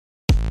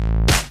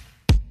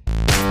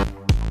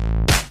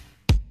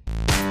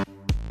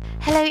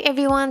Hello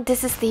everyone,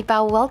 this is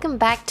Deepa. Welcome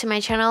back to my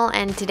channel,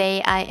 and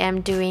today I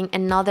am doing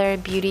another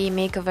beauty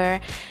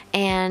makeover,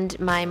 and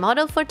my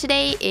model for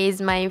today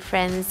is my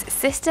friend's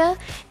sister,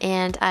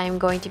 and I'm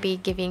going to be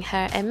giving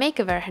her a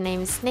makeover. Her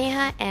name is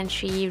Neha and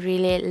she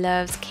really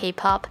loves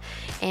K-pop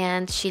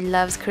and she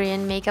loves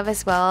Korean makeup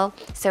as well.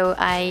 So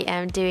I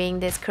am doing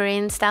this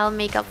Korean style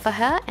makeup for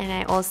her, and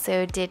I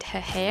also did her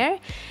hair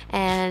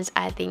and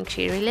I think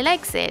she really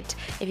likes it.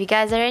 If you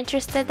guys are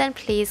interested, then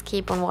please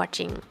keep on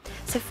watching.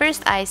 So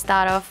first I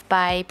start off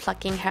by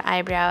plucking her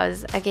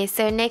eyebrows. Okay,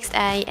 so next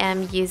I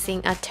am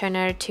using a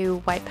toner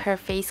to wipe her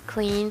face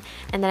clean,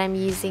 and then I'm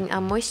using a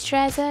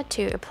moisturizer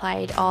to apply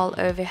it all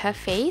over her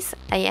face.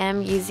 I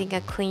am using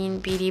a clean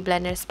beauty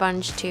blender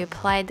sponge to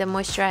apply the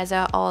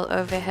moisturizer all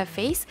over her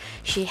face.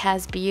 She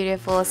has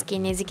beautiful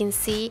skin, as you can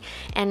see.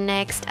 And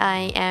next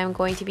I am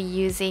going to be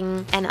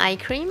using an eye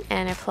cream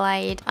and apply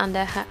it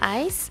under her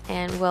eyes,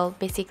 and well,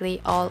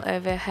 basically all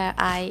over her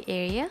eye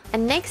area.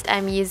 And next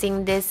I'm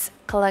using this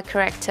color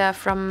corrector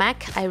from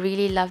MAC. I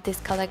really love this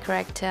color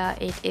corrector.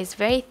 It is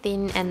very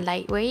thin and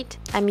lightweight.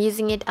 I'm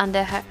using it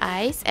under her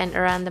eyes and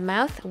around the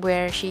mouth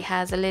where she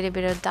has a little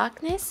bit of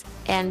darkness,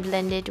 and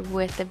blend it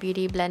with the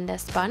beauty blender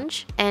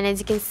sponge. And as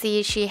you can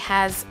see, she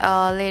has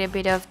a little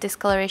bit of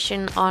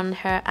discoloration on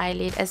her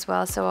eyelid as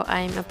well, so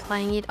I'm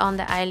applying it on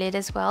the eyelid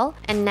as well.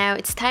 And now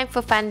it's time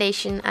for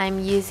foundation.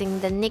 I'm using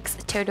the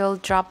NYX Total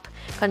Drop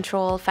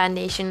Control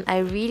foundation. I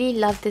really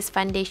love this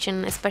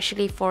foundation,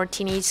 especially for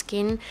teenage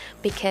skin,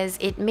 because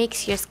it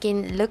makes your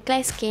skin look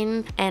like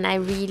skin, and I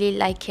really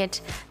like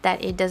it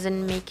that it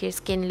doesn't make your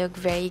skin look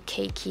very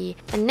cakey.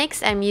 And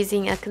next I'm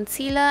using a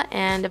concealer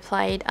and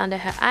apply it under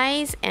her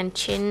eyes and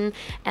chin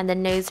and the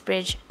nose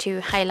bridge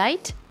to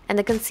highlight. And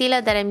the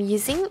concealer that I'm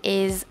using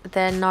is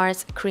the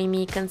NARS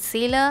Creamy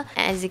Concealer.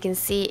 As you can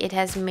see, it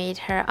has made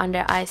her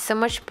under eye so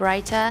much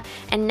brighter.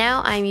 And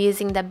now I'm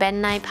using the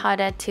Ben Nye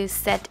powder to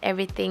set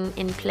everything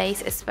in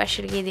place,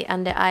 especially the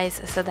under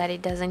eyes, so that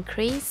it doesn't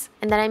crease.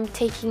 And then I'm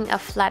taking a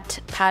flat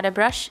powder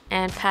brush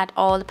and pat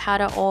all the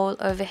powder all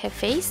over her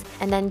face,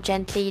 and then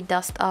gently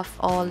dust off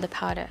all the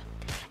powder.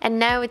 And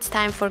now it's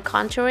time for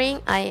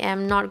contouring. I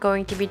am not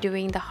going to be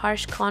doing the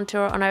harsh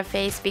contour on her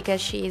face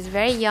because she is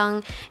very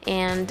young,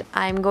 and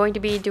I'm going to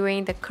be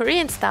doing the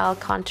Korean style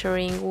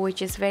contouring,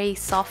 which is very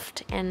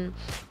soft and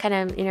kind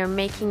of, you know,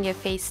 making your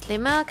face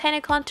slimmer kind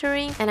of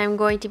contouring. And I'm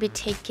going to be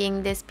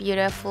taking this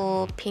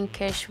beautiful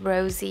pinkish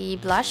rosy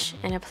blush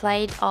and apply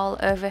it all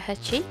over her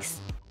cheeks.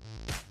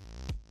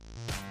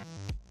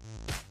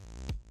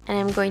 And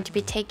I'm going to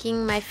be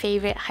taking my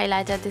favorite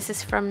highlighter. This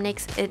is from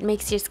NYX. It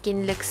makes your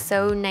skin look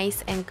so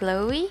nice and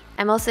glowy.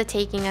 I'm also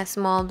taking a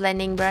small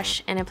blending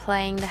brush and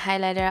applying the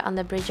highlighter on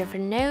the bridge of her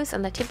nose,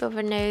 on the tip of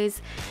her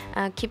nose,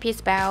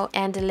 Cupid's bow,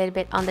 and a little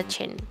bit on the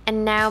chin.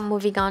 And now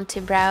moving on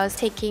to brows,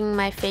 taking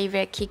my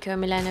favorite Kiko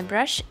Milano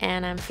brush,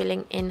 and I'm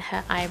filling in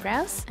her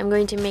eyebrows. I'm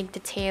going to make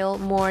the tail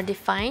more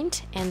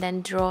defined and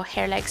then draw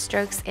hair-like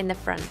strokes in the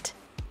front.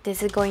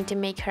 This is going to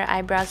make her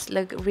eyebrows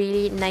look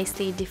really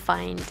nicely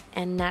defined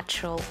and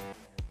natural.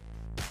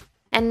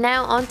 And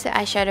now on to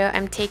eyeshadow.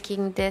 I'm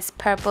taking this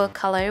purple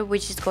color,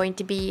 which is going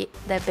to be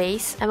the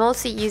base. I'm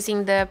also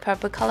using the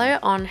purple color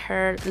on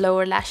her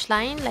lower lash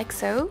line, like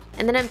so.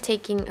 And then I'm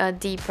taking a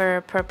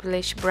deeper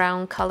purplish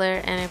brown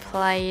color and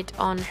apply it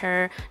on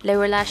her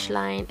lower lash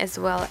line as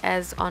well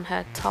as on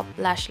her top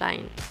lash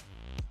line.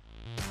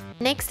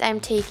 Next, I'm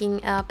taking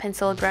a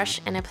pencil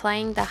brush and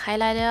applying the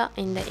highlighter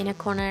in the inner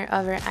corner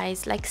of her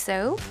eyes, like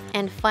so.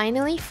 And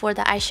finally, for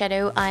the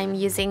eyeshadow, I'm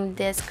using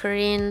this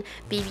Korean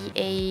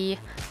BBA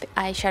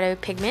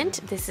eyeshadow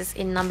pigment. This is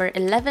in number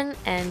 11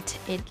 and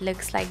it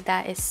looks like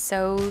that. Is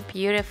so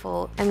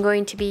beautiful. I'm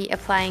going to be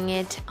applying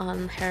it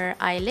on her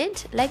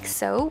eyelid, like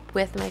so,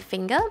 with my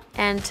finger.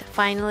 And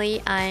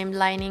finally, I'm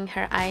lining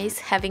her eyes,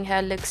 having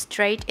her look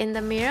straight in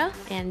the mirror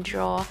and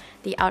draw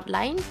the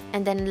outline,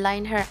 and then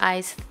line her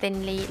eyes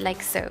thinly,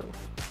 like so.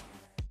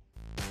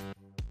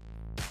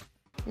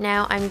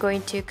 Now I'm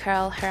going to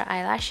curl her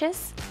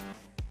eyelashes.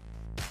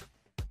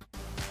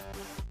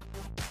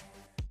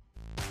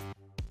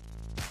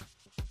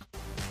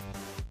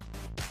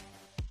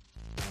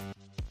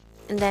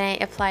 And then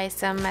I apply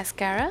some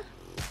mascara.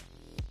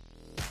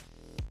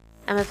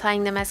 I'm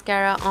applying the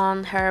mascara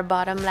on her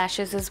bottom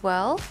lashes as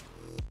well.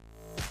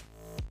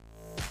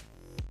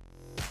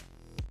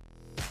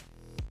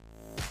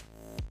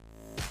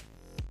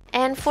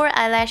 And for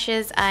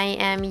eyelashes, I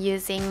am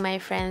using my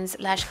friend's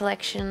lash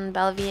collection,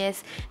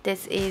 Belvius.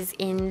 This is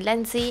in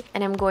Lensi,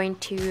 and I'm going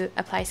to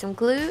apply some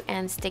glue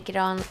and stick it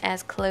on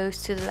as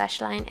close to the lash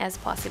line as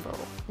possible.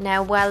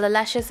 Now, while the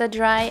lashes are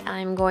dry,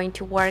 I'm going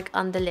to work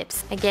on the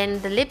lips.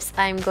 Again, the lips,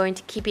 I'm going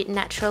to keep it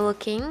natural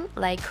looking,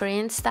 like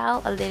Korean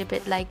style, a little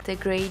bit like the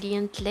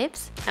gradient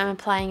lips. I'm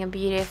applying a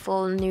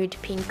beautiful nude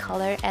pink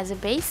color as a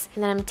base,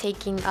 and then I'm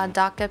taking a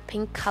darker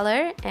pink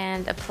color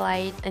and apply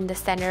it in the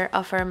center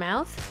of her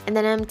mouth. And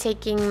then I'm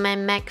taking my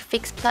MAC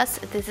Fix Plus.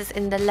 This is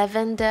in the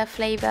lavender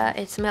flavor.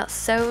 It smells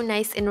so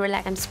nice and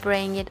relaxed. I'm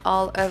spraying it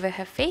all over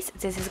her face.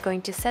 This is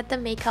going to set the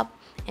makeup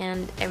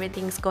and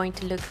everything's going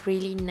to look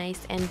really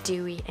nice and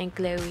dewy and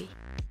glowy.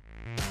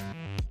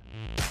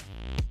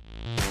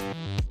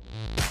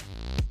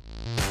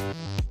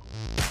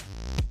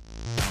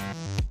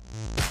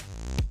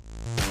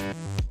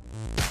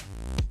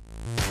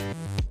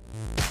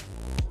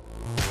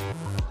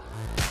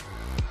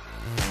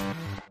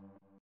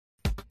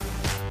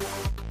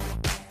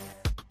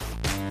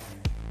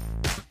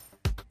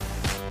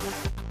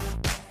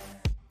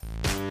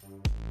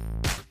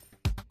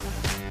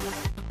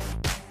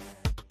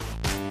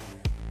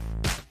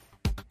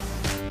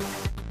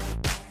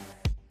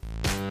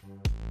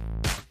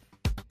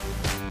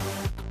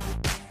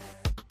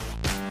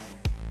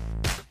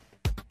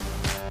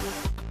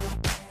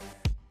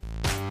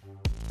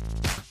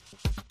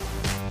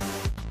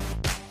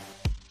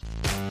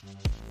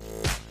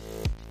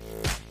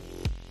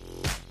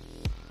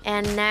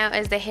 And now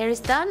as the hair is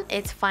done,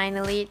 it's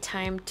finally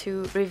time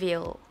to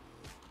reveal.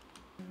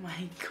 Oh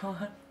my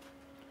god.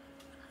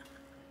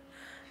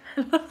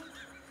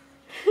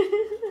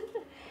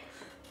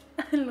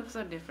 It looks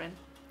so different.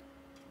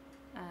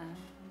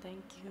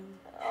 Thank you.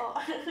 Oh.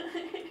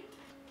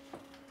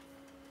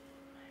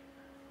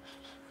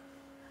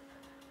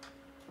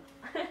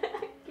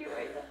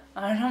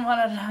 I don't know what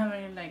to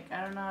really like.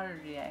 I don't know how to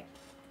react.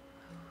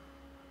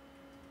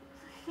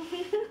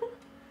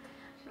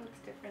 She looks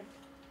different.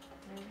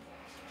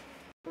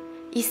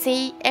 You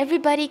see,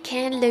 everybody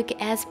can look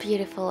as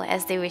beautiful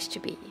as they wish to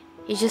be.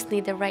 You just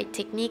need the right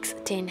techniques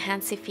to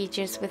enhance your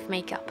features with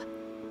makeup.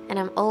 And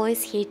I'm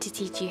always here to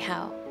teach you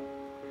how.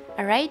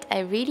 Alright, I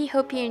really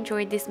hope you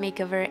enjoyed this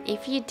makeover.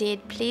 If you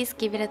did, please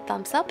give it a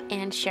thumbs up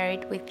and share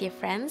it with your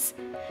friends.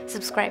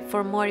 Subscribe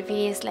for more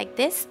videos like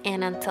this,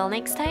 and until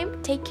next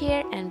time, take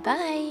care and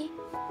bye!